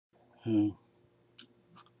Hmm.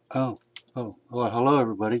 Well, hello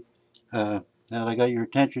everybody. Now that I got your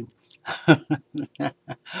attention,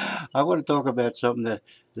 I want to talk about something that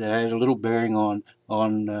has a little bearing on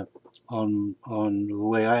the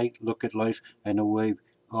way I look at life and the way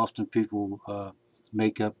often people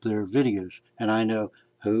make up their videos. And I know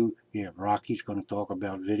who, yeah, Rocky's going to talk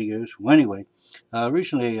about videos. Well, anyway,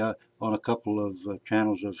 recently on a couple of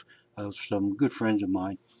channels of some good friends of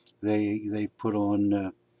mine, they put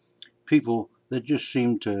on people that just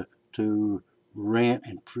seem to rant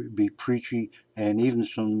and be preachy, and even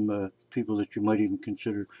some people that you might even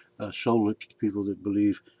consider soulless, people that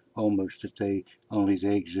believe almost that they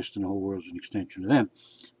exist and the whole world's an extension of them.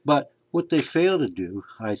 But what they fail to do,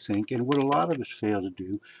 I think, and what a lot of us fail to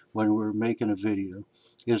do when we're making a video,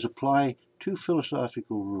 is apply two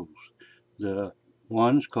philosophical rules. The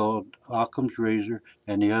one's called Occam's razor,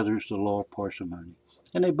 and the other's the law of parsimony.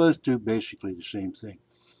 And they both do basically the same thing.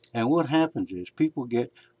 And what happens is people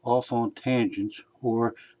get off on tangents,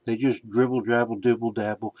 or they just dribble, drabble, dibble,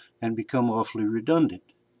 dabble, and become awfully redundant.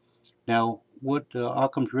 Now, what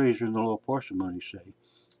Occam's razor and the law of parsimony say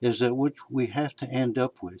is that what we have to end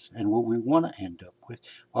up with and what we want to end up with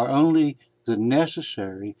are only the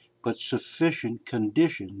necessary but sufficient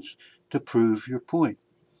conditions to prove your point.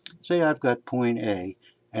 Say I've got point A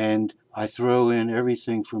and I throw in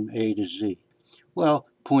everything from A to Z. Well,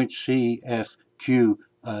 point C, F, Q,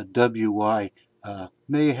 W, Y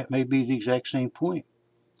may be the exact same point.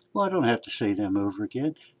 Well, I don't have to say them over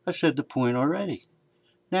again. I've said the point already.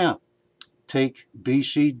 Now, take B,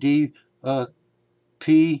 C, D,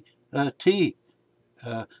 P, T.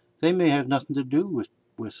 Uh, they may have nothing to do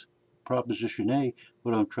with proposition A,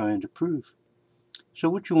 what I'm trying to prove. So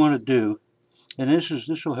what you want to do, and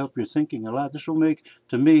this will help your thinking a lot. This will make,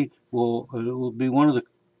 to me, will be one of the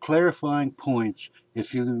clarifying points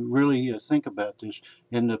if you really think about this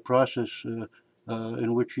in the process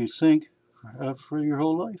in which you think for your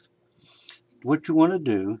whole life. What you want to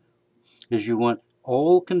do is you want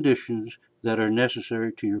all conditions that are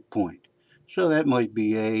necessary to your point. So that might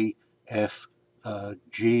be A, F,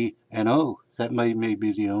 G, and O. That may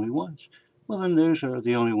be the only ones. Well, then those are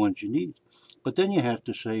the only ones you need. But then you have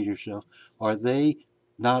to say to yourself, are they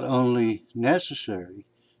not only necessary,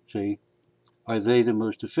 see, are they the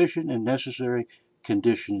most efficient and necessary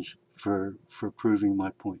conditions for proving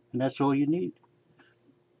my point? And that's all you need,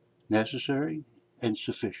 necessary and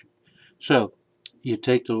sufficient. So you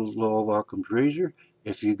take the law of Occam's razor.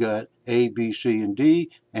 If you got A, B, C, and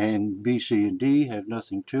B, C, and D have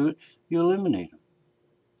nothing to it, you eliminate them.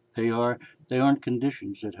 They aren't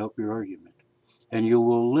conditions that help your argument, and you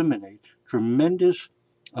will eliminate tremendous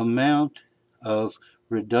amount of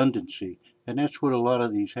redundancy, and that's what a lot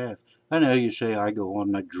of these have. I know you say I go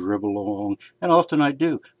on, I dribble along, and often I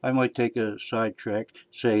do. I might take a sidetrack,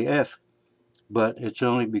 say F, but it's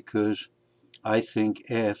only because I think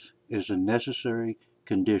F is a necessary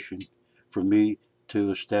condition for me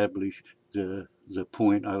to establish the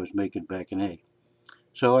point I was making back in A.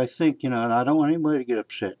 So I think, and I don't want anybody to get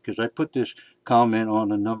upset because I put this comment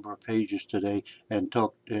on a number of pages today and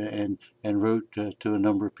talked and wrote to a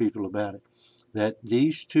number of people about it. That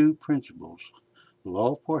these two principles, the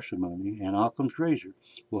law of parsimony and Occam's razor,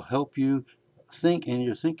 will help you think in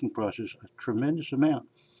your thinking process a tremendous amount,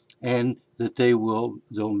 and that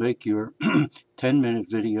they'll make your 10-minute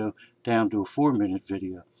video down to a 4-minute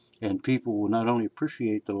video, and people will not only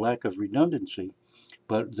appreciate the lack of redundancy,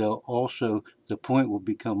 but they'll also, the point will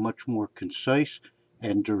become much more concise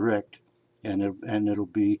and direct, and it'll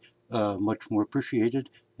be much more appreciated,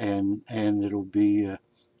 and it'll be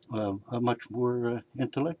much more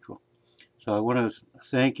intellectual. So I want to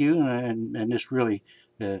thank you, and this really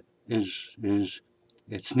uh, is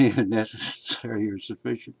it's neither necessary or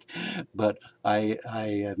sufficient, but I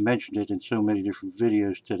mentioned it in so many different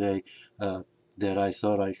videos today that I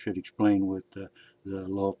thought I should explain what the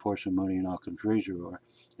law of parsimony and Occam's razor are,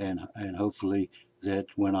 and hopefully that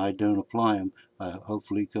when I don't apply them,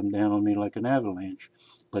 hopefully come down on me like an avalanche.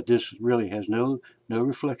 But this really has no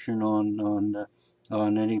reflection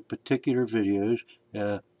on any particular videos.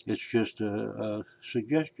 It's just a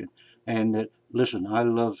suggestion. And that, listen, I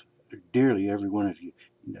love dearly every one of you.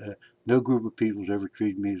 No group of people has ever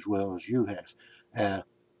treated me as well as you have. Uh,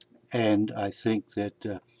 and I think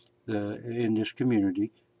that in this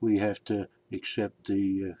community, we have to accept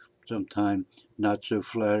the sometimes not so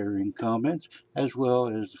flattering comments as well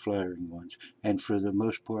as the flattering ones. And for the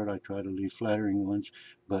most part, I try to leave flattering ones.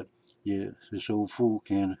 But yeah, this old fool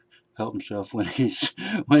can't help himself when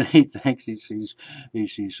when he thinks he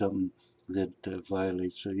sees something that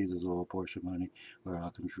violates either the law of parsimony or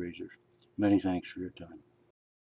Occam's razor. Many thanks for your time.